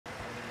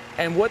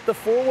And what the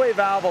four-way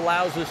valve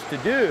allows us to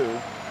do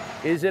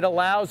is it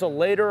allows a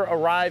later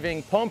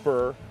arriving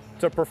pumper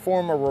to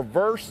perform a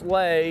reverse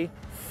lay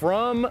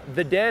from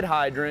the dead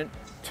hydrant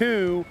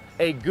to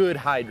a good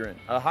hydrant,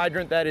 a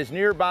hydrant that is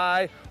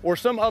nearby or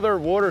some other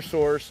water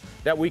source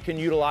that we can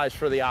utilize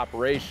for the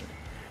operation.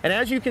 And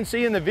as you can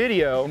see in the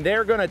video,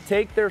 they're gonna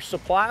take their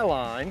supply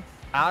line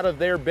out of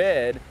their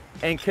bed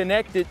and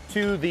connect it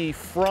to the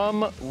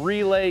from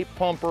relay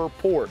pumper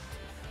port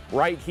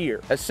right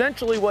here.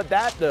 Essentially what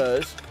that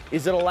does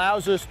is it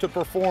allows us to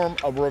perform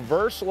a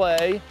reverse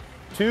lay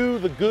to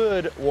the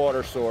good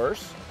water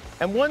source.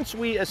 And once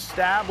we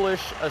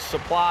establish a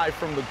supply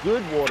from the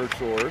good water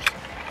source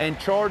and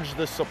charge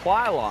the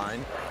supply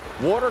line,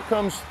 water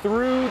comes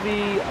through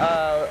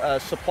the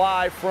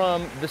supply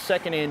from the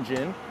second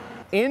engine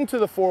into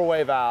the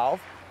four-way valve,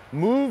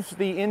 moves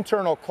the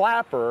internal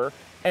clapper,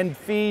 and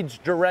feeds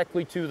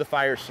directly to the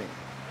fire scene.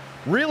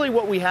 Really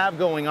what we have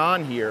going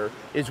on here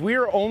is we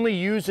are only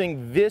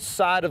using this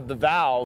side of the valve